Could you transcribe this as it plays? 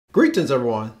Greetings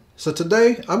everyone. So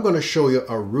today I'm going to show you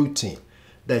a routine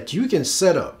that you can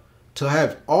set up to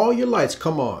have all your lights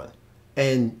come on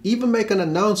and even make an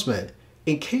announcement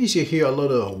in case you hear a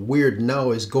little weird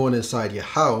noise going inside your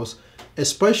house,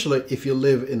 especially if you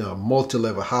live in a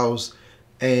multi-level house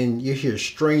and you hear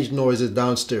strange noises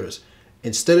downstairs.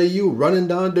 Instead of you running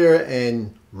down there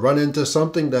and run into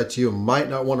something that you might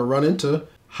not want to run into,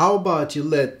 how about you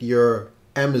let your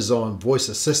Amazon voice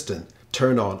assistant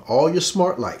turn on all your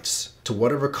smart lights to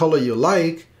whatever color you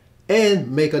like and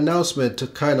make an announcement to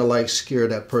kind of like scare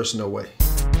that person away.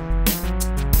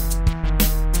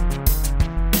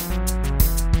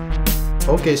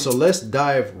 Okay, so let's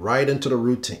dive right into the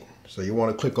routine. So you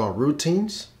want to click on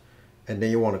routines and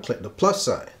then you want to click the plus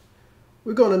sign.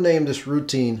 We're going to name this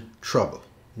routine trouble.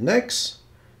 Next,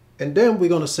 and then we're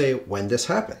going to say when this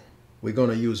happened. We're going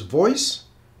to use voice.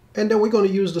 And then we're going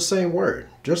to use the same word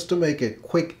just to make it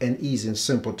quick and easy and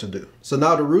simple to do. So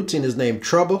now the routine is named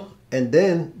trouble, and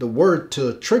then the word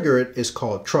to trigger it is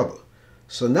called trouble.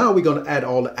 So now we're going to add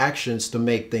all the actions to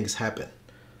make things happen.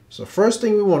 So first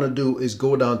thing we want to do is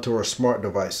go down to our smart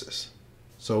devices.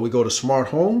 So we go to smart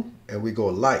home and we go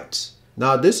lights.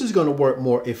 Now this is going to work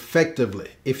more effectively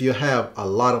if you have a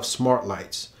lot of smart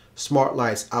lights. Smart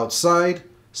lights outside,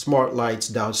 smart lights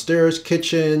downstairs,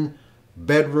 kitchen,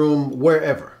 bedroom,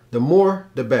 wherever. The more,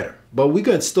 the better. But we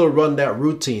can still run that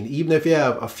routine even if you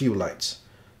have a few lights.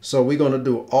 So we're going to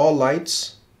do all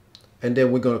lights and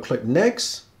then we're going to click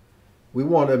next. We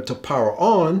want them to power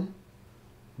on.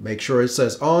 Make sure it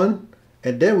says on.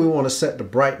 And then we want to set the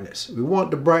brightness. We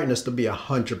want the brightness to be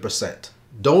 100%.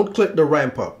 Don't click the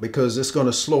ramp up because it's going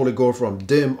to slowly go from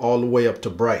dim all the way up to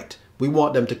bright. We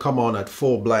want them to come on at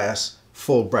full blast,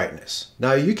 full brightness.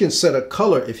 Now you can set a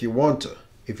color if you want to.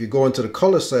 If you go into the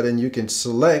color setting, you can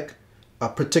select a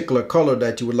particular color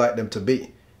that you would like them to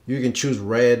be. You can choose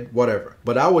red, whatever.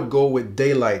 But I would go with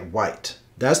daylight white.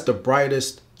 That's the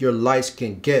brightest your lights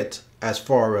can get as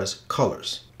far as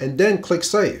colors. And then click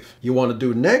save. You want to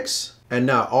do next. And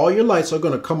now all your lights are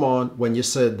going to come on when you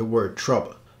said the word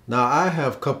trouble. Now I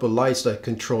have a couple of lights that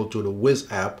control through the Wiz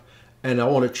app. And I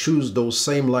want to choose those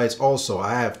same lights also.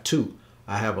 I have two.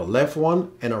 I have a left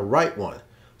one and a right one.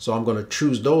 So I'm going to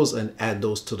choose those and add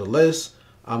those to the list.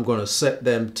 I'm going to set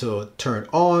them to turn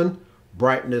on,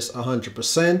 brightness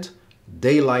 100%,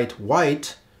 daylight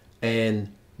white,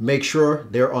 and make sure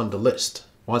they're on the list.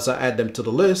 Once I add them to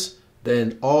the list,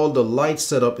 then all the light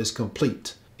setup is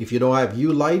complete. If you don't have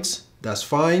U lights, that's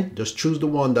fine. Just choose the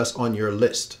one that's on your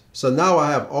list. So now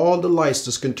I have all the lights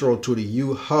that's controlled to the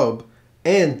U hub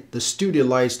and the studio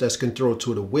lights that's controlled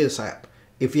to the Wiz app.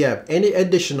 If you have any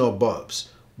additional bulbs,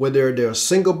 whether they're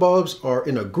single bulbs or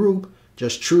in a group,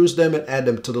 just choose them and add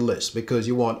them to the list because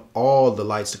you want all the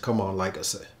lights to come on, like I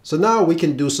said. So now we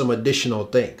can do some additional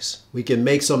things. We can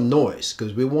make some noise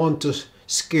because we want to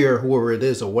scare whoever it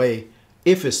is away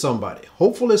if it's somebody.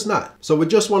 Hopefully it's not. So we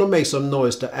just want to make some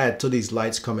noise to add to these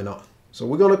lights coming on. So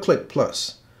we're going to click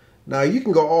plus. Now you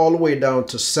can go all the way down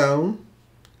to sound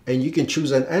and you can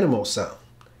choose an animal sound.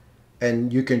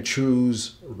 And you can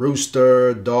choose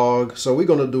rooster, dog. So we're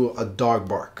going to do a dog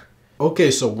bark. Okay,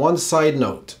 so one side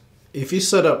note. If you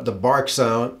set up the bark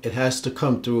sound, it has to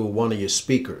come through one of your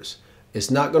speakers. It's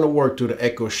not going to work through the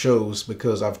Echo Shows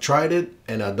because I've tried it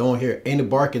and I don't hear any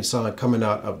barking sound coming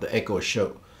out of the Echo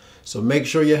Show. So make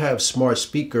sure you have smart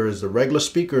speakers, the regular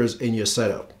speakers in your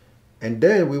setup. And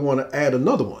then we want to add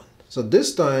another one. So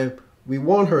this time we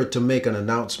want her to make an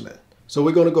announcement. So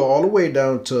we're going to go all the way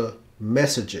down to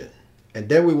messaging. And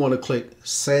then we want to click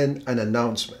send an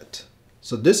announcement.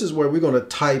 So this is where we're going to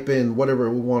type in whatever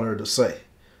we want her to say.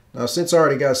 Now, since I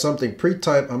already got something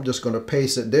pre-typed, I'm just going to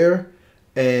paste it there.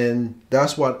 And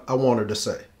that's what I want her to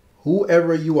say.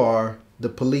 Whoever you are, the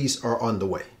police are on the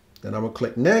way. Then I'm going to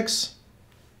click next.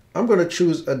 I'm going to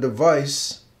choose a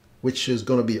device, which is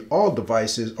going to be all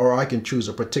devices, or I can choose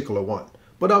a particular one.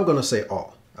 But I'm going to say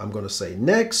all. I'm going to say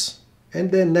next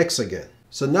and then next again.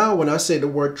 So now when I say the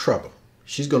word trouble,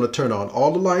 she's going to turn on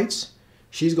all the lights.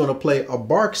 She's going to play a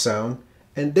bark sound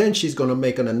and then she's going to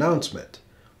make an announcement.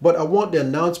 But I want the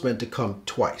announcement to come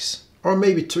twice or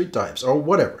maybe 3 times or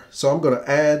whatever. So I'm going to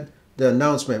add the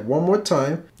announcement one more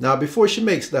time. Now, before she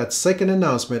makes that second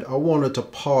announcement, I want her to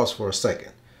pause for a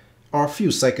second or a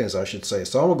few seconds, I should say.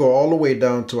 So I'm going to go all the way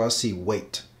down till I see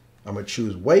wait. I'm going to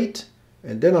choose wait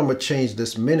and then I'm going to change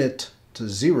this minute to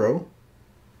 0.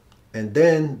 And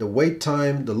then the wait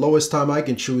time, the lowest time I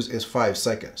can choose is 5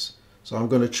 seconds. So I'm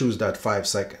going to choose that 5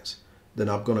 seconds. Then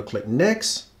I'm going to click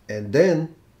next. And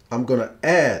then I'm going to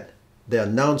add the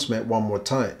announcement one more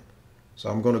time. So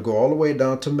I'm going to go all the way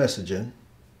down to messaging.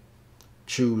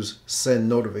 Choose send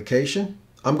notification.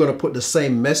 I'm going to put the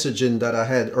same message in that I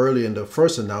had earlier in the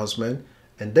first announcement.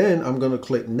 And then I'm going to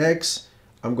click next.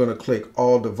 I'm going to click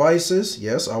all devices.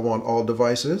 Yes, I want all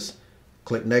devices.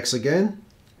 Click next again,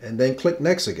 and then click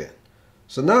next again.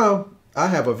 So now I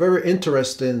have a very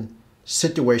interesting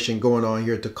situation going on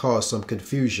here to cause some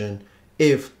confusion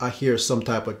if I hear some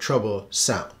type of trouble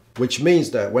sound, which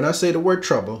means that when I say the word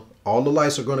trouble, all the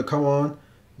lights are going to come on.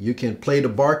 You can play the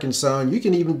barking sound. You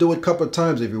can even do it a couple of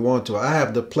times if you want to. I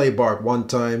have the play bark one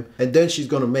time, and then she's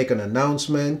going to make an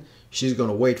announcement. She's going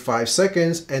to wait 5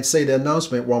 seconds and say the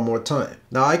announcement one more time.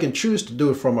 Now I can choose to do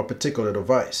it from a particular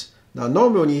device. Now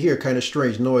normally when you hear kind of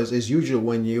strange noise, it's usually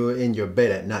when you're in your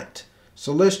bed at night.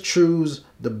 So let's choose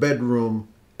the bedroom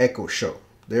echo show.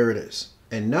 There it is.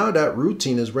 And now that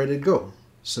routine is ready to go.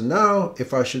 So now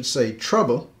if I should say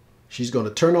trouble, she's going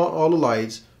to turn on all the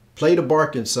lights, play the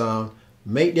barking sound,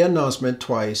 make the announcement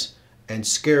twice, and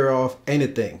scare off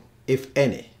anything, if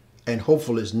any, and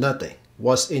hopefully it's nothing,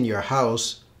 what's in your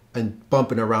house and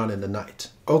bumping around in the night.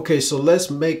 Okay, so let's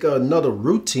make another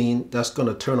routine that's going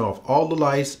to turn off all the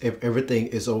lights if everything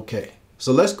is okay.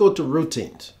 So let's go to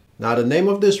routines. Now the name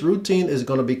of this routine is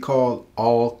going to be called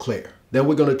all clear. Then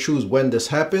we're going to choose when this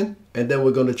happened, and then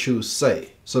we're going to choose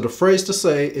say. So the phrase to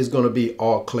say is going to be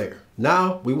all clear.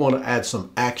 Now we want to add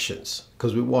some actions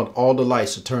because we want all the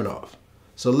lights to turn off.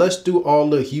 So let's do all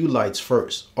the hue lights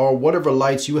first, or whatever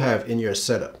lights you have in your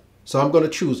setup. So I'm going to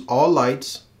choose all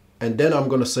lights, and then I'm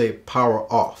going to say power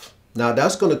off. Now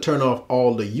that's going to turn off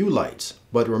all the U lights.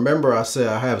 But remember I said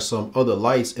I have some other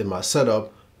lights in my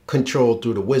setup controlled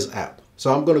through the Wiz app.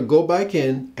 So I'm going to go back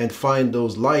in and find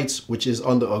those lights, which is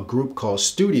under a group called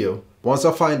Studio. Once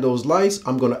I find those lights,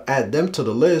 I'm going to add them to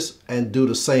the list and do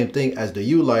the same thing as the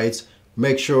U lights.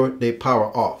 Make sure they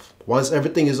power off. Once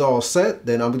everything is all set,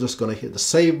 then I'm just going to hit the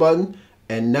save button.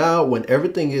 And now when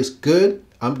everything is good,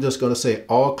 I'm just going to say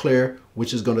all clear,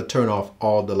 which is going to turn off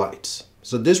all the lights.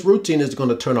 So this routine is going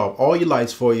to turn off all your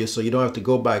lights for you, so you don't have to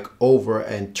go back over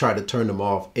and try to turn them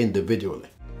off individually.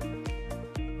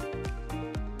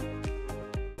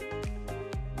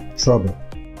 Trouble.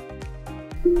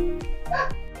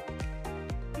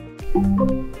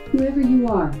 Whoever you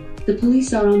are, the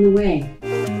police are on the way.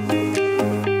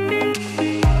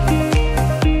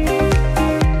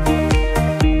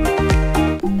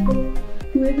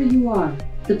 Whoever you are,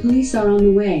 the police are on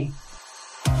the way.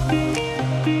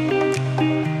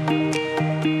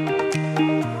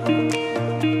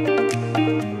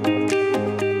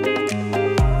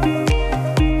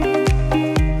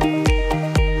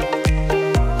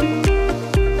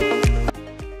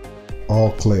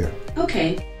 All clear.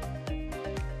 Okay.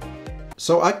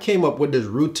 So I came up with this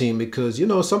routine because, you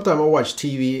know, sometimes I watch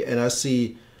TV and I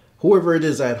see whoever it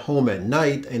is at home at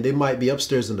night, and they might be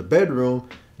upstairs in the bedroom.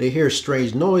 They hear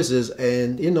strange noises,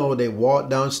 and, you know, they walk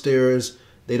downstairs.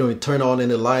 They don't turn on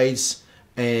any lights,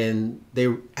 and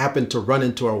they happen to run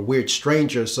into a weird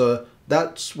stranger. So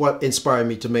that's what inspired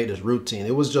me to make this routine.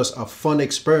 It was just a fun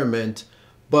experiment,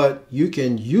 but you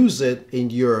can use it in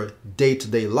your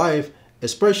day-to-day life,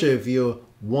 especially if you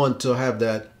want to have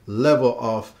that level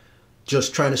of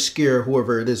just trying to scare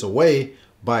whoever it is away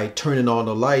by turning on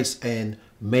the lights and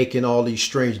making all these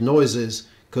strange noises,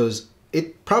 because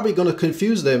it's probably going to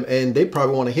confuse them and they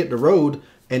probably want to hit the road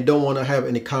and don't want to have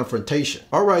any confrontation.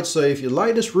 All right, so if you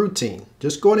like this routine,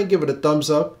 just go ahead and give it a thumbs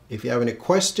up. If you have any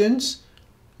questions,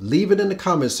 leave it in the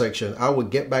comment section. I will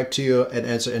get back to you and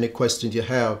answer any questions you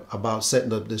have about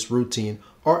setting up this routine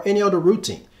or any other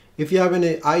routine. If you have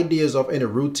any ideas of any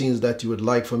routines that you would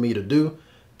like for me to do,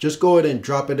 just go ahead and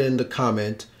drop it in the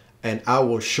comment and I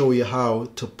will show you how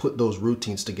to put those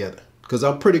routines together. Because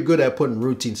I'm pretty good at putting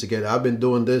routines together. I've been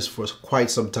doing this for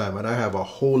quite some time, and I have a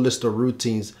whole list of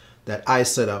routines that I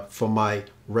set up for my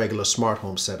regular smart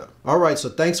home setup. All right, so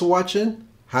thanks for watching.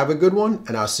 Have a good one,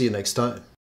 and I'll see you next time.